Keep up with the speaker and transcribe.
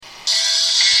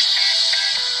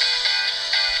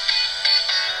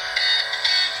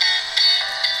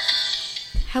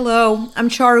Hello, I'm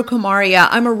Charu Kamaria.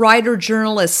 I'm a writer,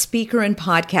 journalist, speaker, and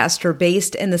podcaster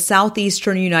based in the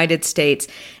southeastern United States.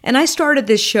 And I started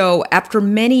this show after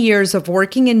many years of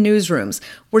working in newsrooms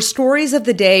where stories of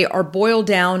the day are boiled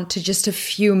down to just a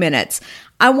few minutes.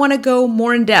 I want to go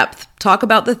more in depth, talk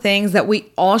about the things that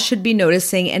we all should be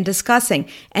noticing and discussing,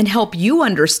 and help you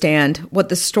understand what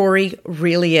the story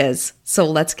really is. So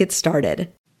let's get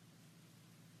started.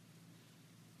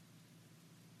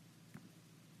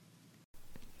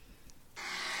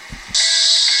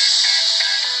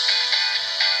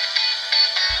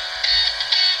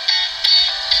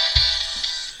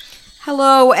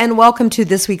 Hello, and welcome to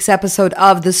this week's episode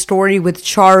of The Story with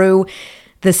Charu,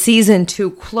 the season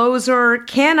 2 closer.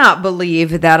 Cannot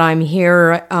believe that I'm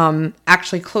here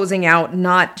actually closing out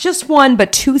not just one,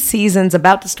 but 2 seasons,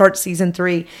 about to start season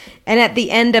 3. And at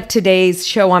the end of today's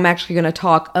show, I'm actually going to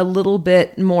talk a little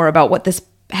bit more about what this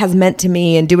has meant to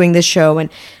me in doing this show and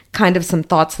kind of some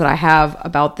thoughts that I have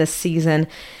about this season.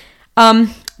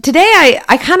 Today,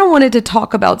 I kind of wanted to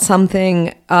talk about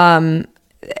something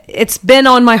it's been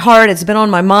on my heart, it's been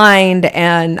on my mind,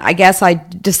 and I guess I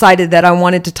decided that I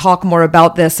wanted to talk more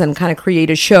about this and kind of create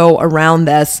a show around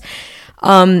this.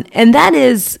 And that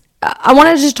is, I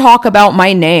wanted to talk about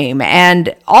my name,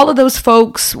 and all of those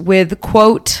folks with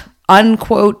quote,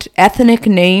 unquote, ethnic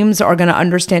names are going to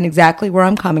understand exactly where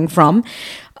I'm coming from.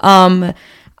 My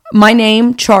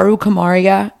name, Charu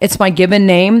Kamaria, it's my given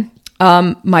name.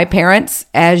 My parents,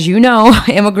 as you know,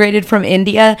 immigrated from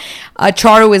India.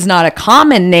 Charu is not a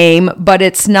common name, but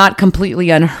it's not completely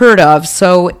unheard of.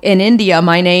 So in India,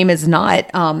 my name is not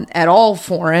at all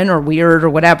foreign or weird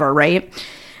or whatever, right?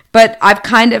 But I've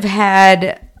kind of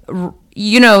had,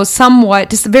 somewhat,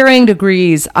 just varying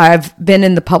degrees, I've been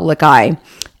in the public eye.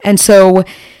 And so...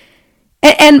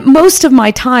 And most of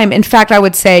my time, in fact, I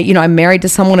would say, I'm married to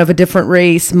someone of a different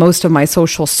race. Most of my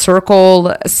social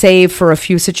circle, save for a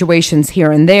few situations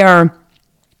here and there,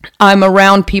 I'm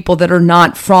around people that are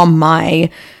not from my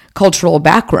cultural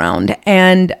background.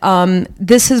 And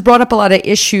this has brought up a lot of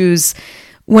issues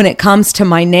when it comes to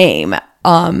my name.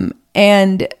 And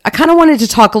I kind of wanted to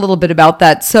talk a little bit about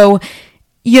that. So,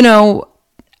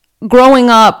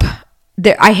 growing up,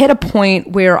 I hit a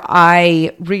point where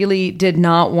I really did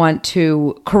not want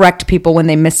to correct people when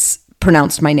they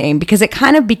mispronounced my name, because it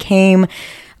kind of became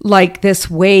like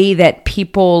this way that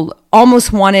people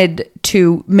almost wanted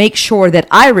to make sure that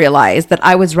I realized that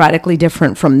I was radically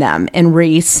different from them in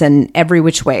race and every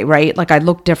which way, right? Like I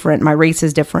look different, my race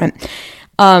is different.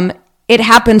 It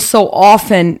happens so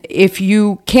often. If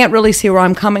you can't really see where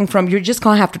I'm coming from, you're just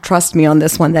going to have to trust me on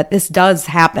this one, that this does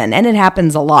happen, and it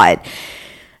happens a lot.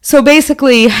 So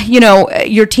basically,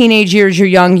 your teenage years, your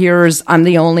young years, I'm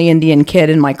the only Indian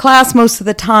kid in my class most of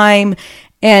the time,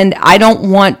 and I don't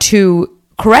want to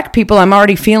correct people. I'm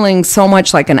already feeling so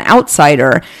much like an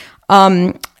outsider.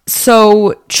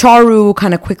 So Charu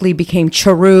kind of quickly became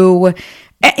Charu.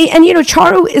 And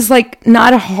Charu is like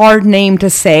not a hard name to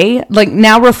say. Like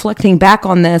now reflecting back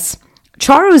on this,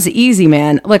 Charu is easy,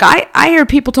 man. Like I hear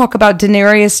people talk about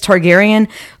Daenerys Targaryen,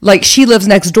 like she lives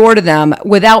next door to them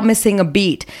without missing a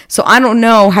beat. So I don't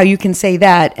know how you can say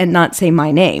that and not say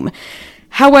my name.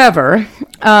 However,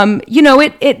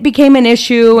 it became an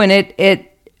issue, and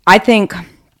I think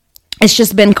it's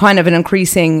just been kind of an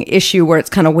increasing issue where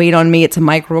it's kind of weighed on me. It's a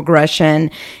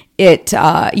microaggression.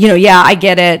 I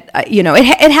get it.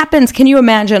 It happens. Can you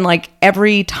imagine, like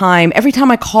every time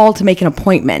I call to make an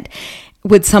appointment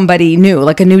with somebody new,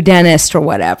 like a new dentist or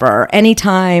whatever,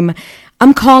 anytime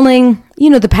I'm calling,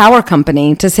 the power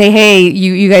company to say, hey,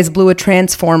 you guys blew a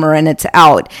transformer and it's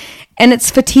out. And it's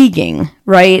fatiguing,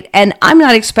 right? And I'm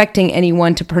not expecting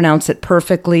anyone to pronounce it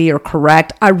perfectly or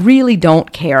correct. I really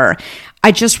don't care.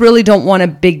 I just really don't want a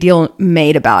big deal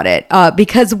made about it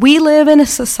because we live in a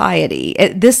society.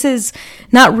 This is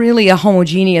not really a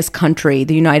homogeneous country,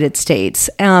 the United States.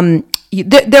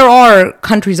 There are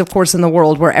countries, of course, in the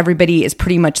world where everybody is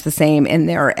pretty much the same in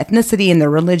their ethnicity and their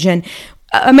religion.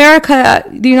 America,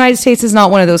 the United States, is not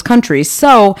one of those countries.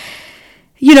 So,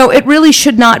 it really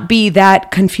should not be that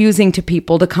confusing to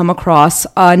people to come across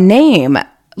a name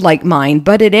like mine,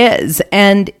 but it is.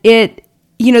 And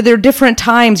there are different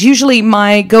times. Usually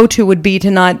my go-to would be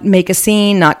to not make a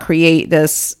scene, not create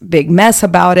this big mess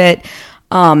about it.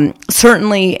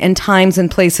 Certainly in times and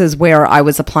places where I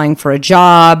was applying for a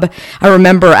job. I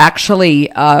remember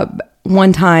actually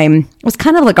one time, it was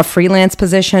kind of like a freelance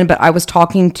position, but I was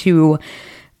talking to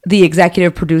the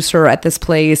executive producer at this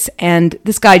place, and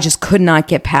this guy just could not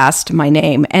get past my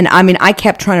name. And I mean, I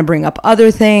kept trying to bring up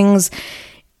other things.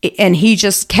 And he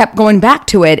just kept going back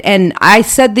to it. And I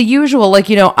said the usual, like,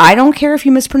 I don't care if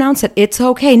you mispronounce it. It's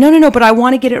okay. No, but I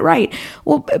want to get it right.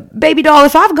 Well, baby doll,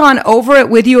 if I've gone over it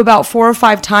with you about 4 or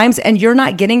 5 times and you're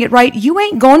not getting it right, you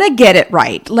ain't going to get it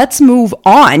right. Let's move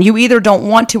on. You either don't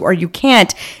want to or you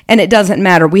can't. And it doesn't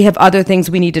matter. We have other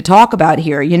things we need to talk about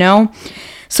here,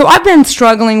 So I've been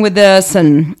struggling with this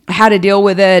and how to deal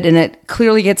with it. And it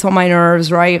clearly gets on my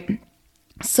nerves, right?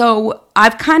 So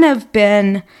I've kind of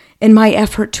been, in my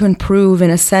effort to improve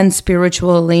and ascend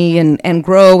spiritually and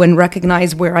grow and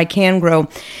recognize where I can grow.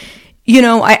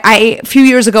 I a few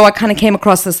years ago, I kind of came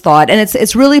across this thought, and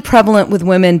it's really prevalent with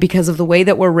women because of the way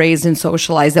that we're raised and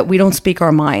socialized, that we don't speak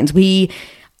our minds. We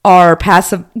are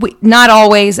passive, not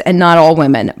always and not all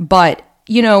women, but,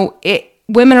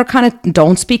 women are kind of,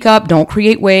 don't speak up, don't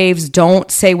create waves, don't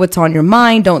say what's on your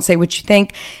mind, don't say what you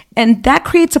think. And that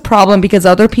creates a problem because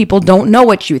other people don't know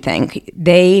what you think.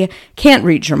 They can't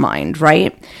read your mind,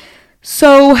 right?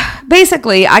 So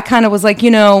basically, I kind of was like,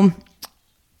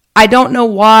 I don't know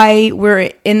why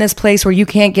we're in this place where you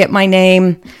can't get my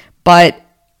name, but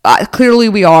clearly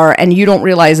we are, and you don't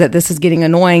realize that this is getting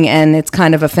annoying and it's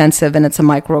kind of offensive and it's a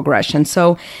microaggression.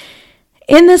 So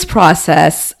in this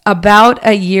process, about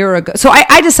a year ago, so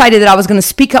I decided that I was going to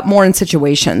speak up more in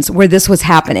situations where this was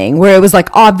happening, where it was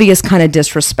like obvious kind of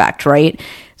disrespect, right?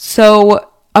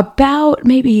 So about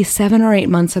maybe 7 or 8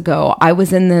 months ago, I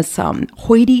was in this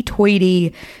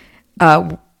hoity-toity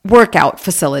workout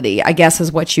facility, I guess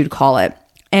is what you'd call it.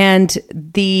 And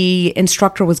the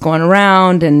instructor was going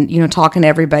around and, talking to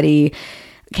everybody,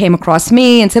 came across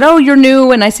me and said, "Oh, you're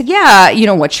new." And I said, "Yeah,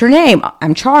 what's your name?"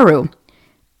 "I'm Charu."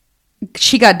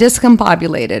 She got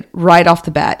discombobulated right off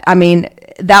the bat. I mean,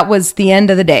 that was the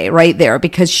end of the day right there,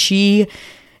 because she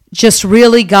just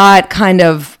really got kind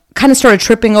of started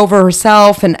tripping over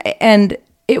herself, and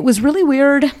it was really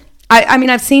weird. I mean,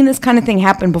 I've seen this kind of thing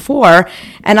happen before,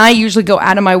 and I usually go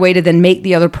out of my way to then make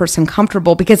the other person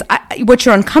comfortable, because what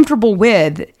you're uncomfortable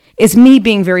with is me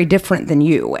being very different than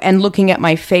you and looking at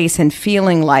my face and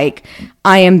feeling like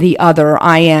I am the other.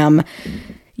 I am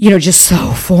just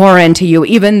so foreign to you,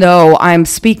 even though I'm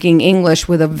speaking English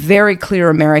with a very clear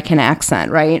American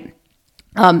accent, right?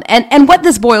 And what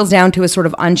this boils down to is sort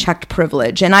of unchecked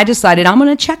privilege. And I decided I'm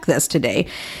going to check this today.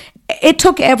 It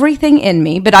took everything in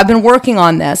me, but I've been working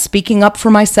on this, speaking up for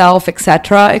myself, et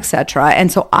cetera, et cetera. And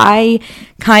so I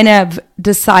kind of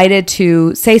decided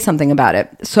to say something about it.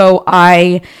 So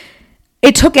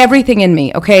it took everything in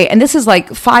me, okay? And this is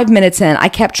like 5 minutes in. I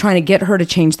kept trying to get her to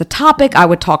change the topic. I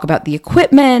would talk about the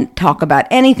equipment, talk about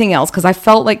anything else, because I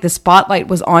felt like the spotlight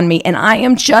was on me, and I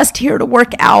am just here to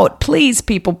work out. Please,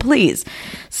 people, please.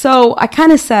 So I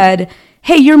kind of said,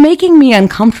 "Hey, you're making me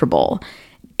uncomfortable."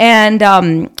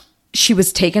 And she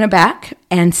was taken aback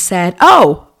and said,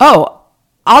 oh,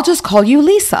 I'll just call you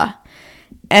Lisa.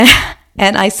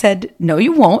 And I said, "No,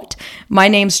 you won't. My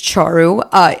name's Charu.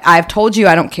 I've told you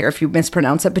I don't care if you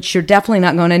mispronounce it, but you're definitely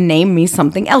not going to name me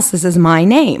something else. This is my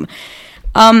name."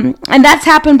 And that's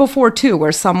happened before too,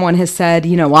 where someone has said,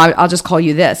 I'll just call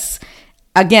you this.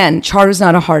 Again, Charu's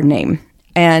not a hard name.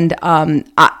 And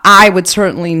I would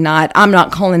certainly not, I'm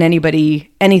not calling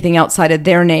anybody anything outside of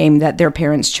their name that their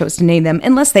parents chose to name them,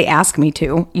 unless they ask me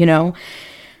to,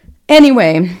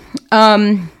 Anyway,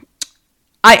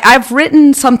 I've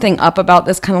written something up about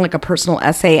this, kind of like a personal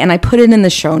essay, and I put it in the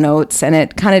show notes, and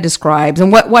it kind of describes,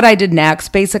 and what I did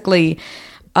next. Basically,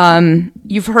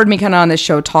 you've heard me kind of on this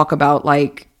show talk about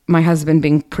like my husband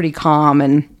being pretty calm,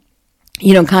 and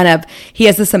kind of, he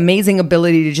has this amazing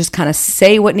ability to just kind of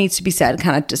say what needs to be said,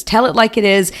 kind of just tell it like it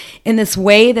is in this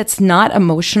way that's not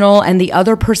emotional, and the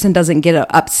other person doesn't get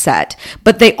upset,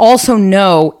 but they also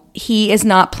know he is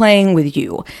not playing with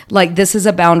you. Like, this is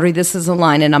a boundary, this is a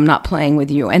line, and I'm not playing with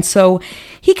you. And so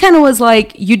he kind of was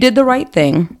like, "You did the right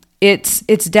thing. It's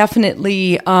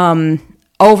definitely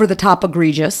over the top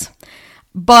egregious.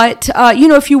 But,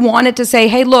 if you wanted to say,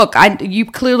 hey, look, you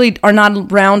clearly are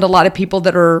not around a lot of people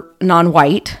that are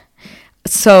non-white.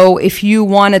 So if you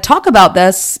want to talk about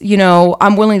this,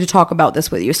 I'm willing to talk about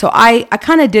this with you." So I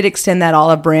kind of did extend that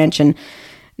olive branch, and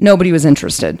nobody was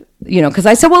interested, because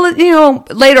I said, well,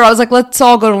 later I was like, let's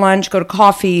all go to lunch, go to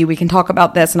coffee. We can talk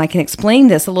about this, and I can explain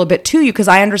this a little bit to you, because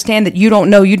I understand that you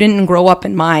don't know, you didn't grow up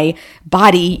in my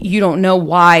body. You don't know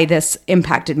why this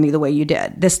impacted me the way you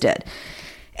did. This did.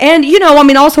 And,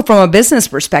 also from a business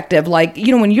perspective, like,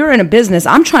 when you're in a business,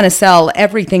 I'm trying to sell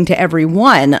everything to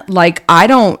everyone. Like,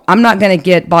 I'm not going to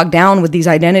get bogged down with these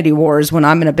identity wars when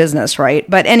I'm in a business, right?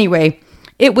 But anyway,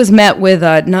 it was met with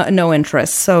no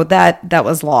interest. So that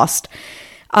was lost.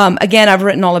 Again, I've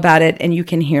written all about it, and you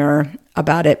can hear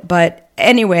about it. But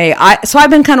anyway, so I've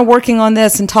been kind of working on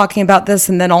this and talking about this,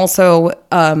 and then also,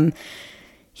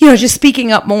 just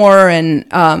speaking up more. And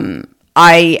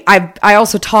I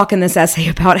also talk in this essay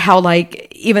about how, like,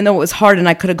 even though it was hard and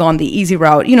I could have gone the easy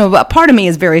route, a part of me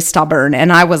is very stubborn,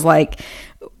 and I was like,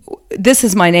 this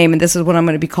is my name and this is what I'm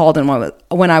going to be called. And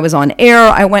when I was on air,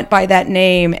 I went by that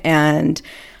name, and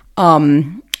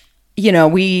I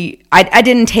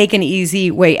didn't take an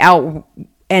easy way out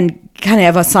and kind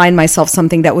of assign myself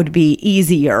something that would be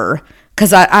easier,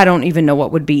 because I don't even know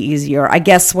what would be easier. I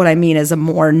guess what I mean is a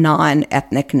more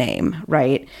non-ethnic name,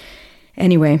 right?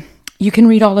 Anyway, you can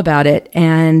read all about it,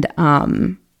 and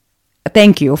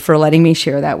thank you for letting me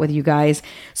share that with you guys.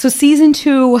 So season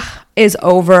 2 is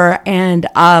over, and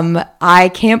I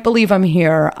can't believe I'm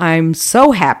here. I'm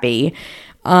so happy.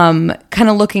 Kind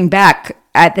of looking back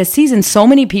at this season, so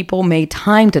many people made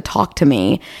time to talk to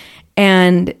me,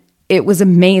 and it was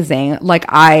amazing. Like,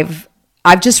 I've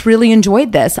just really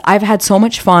enjoyed this. I've had so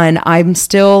much fun. I'm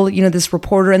still, this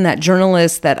reporter and that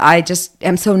journalist that I just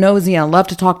am so nosy. I love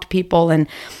to talk to people, and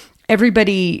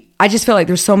everybody, I just feel like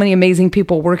there's so many amazing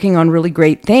people working on really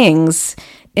great things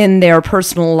in their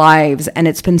personal lives. And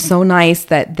it's been so nice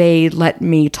that they let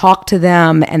me talk to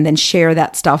them and then share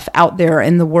that stuff out there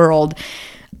in the world.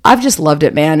 I've just loved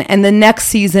it, man. And the next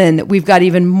season, we've got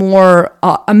even more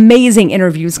amazing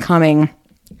interviews coming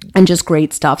and just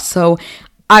great stuff. So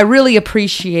I really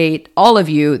appreciate all of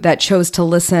you that chose to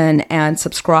listen and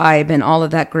subscribe and all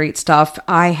of that great stuff.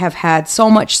 I have had so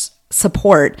much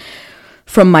support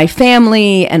from my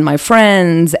family and my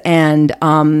friends and,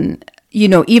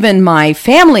 even my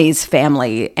family's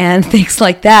family and things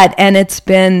like that. And it's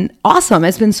been awesome.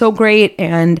 It's been so great.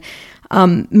 And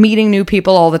meeting new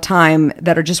people all the time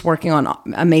that are just working on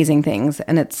amazing things.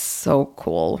 And it's so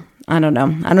cool. I don't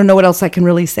know what else I can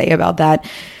really say about that.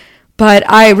 But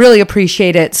I really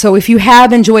appreciate it. So if you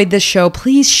have enjoyed this show,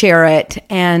 please share it.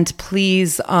 And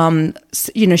please,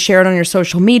 share it on your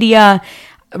social media.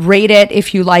 Rate it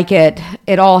if you like it.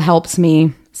 It all helps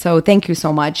me. So thank you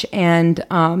so much. And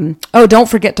don't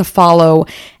forget to follow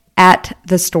at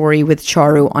The Story with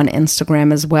Charu on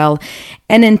Instagram as well.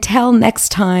 And until next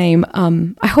time,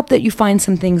 I hope that you find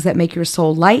some things that make your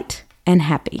soul light and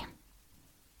happy.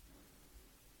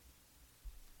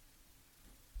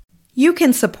 You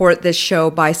can support this show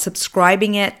by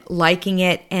subscribing it, liking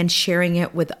it, and sharing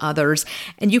it with others.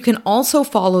 And you can also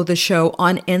follow the show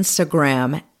on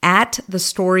Instagram at The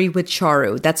Story with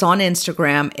Charu. That's on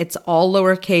Instagram. It's all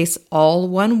lowercase, all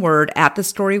one word, at The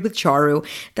Story with Charu.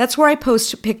 That's where I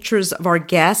post pictures of our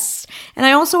guests. And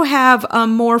I also have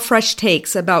more fresh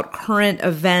takes about current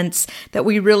events that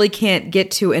we really can't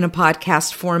get to in a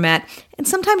podcast format, and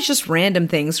sometimes just random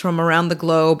things from around the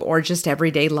globe or just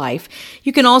everyday life.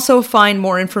 You can also find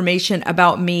more information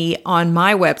about me on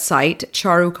my website,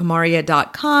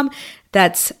 charukumaria.com.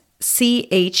 That's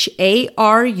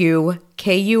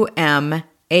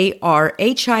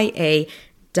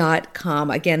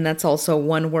CharuKumarHia.com. Again, that's also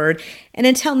one word. And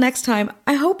until next time,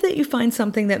 I hope that you find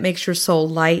something that makes your soul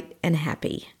light and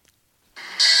happy.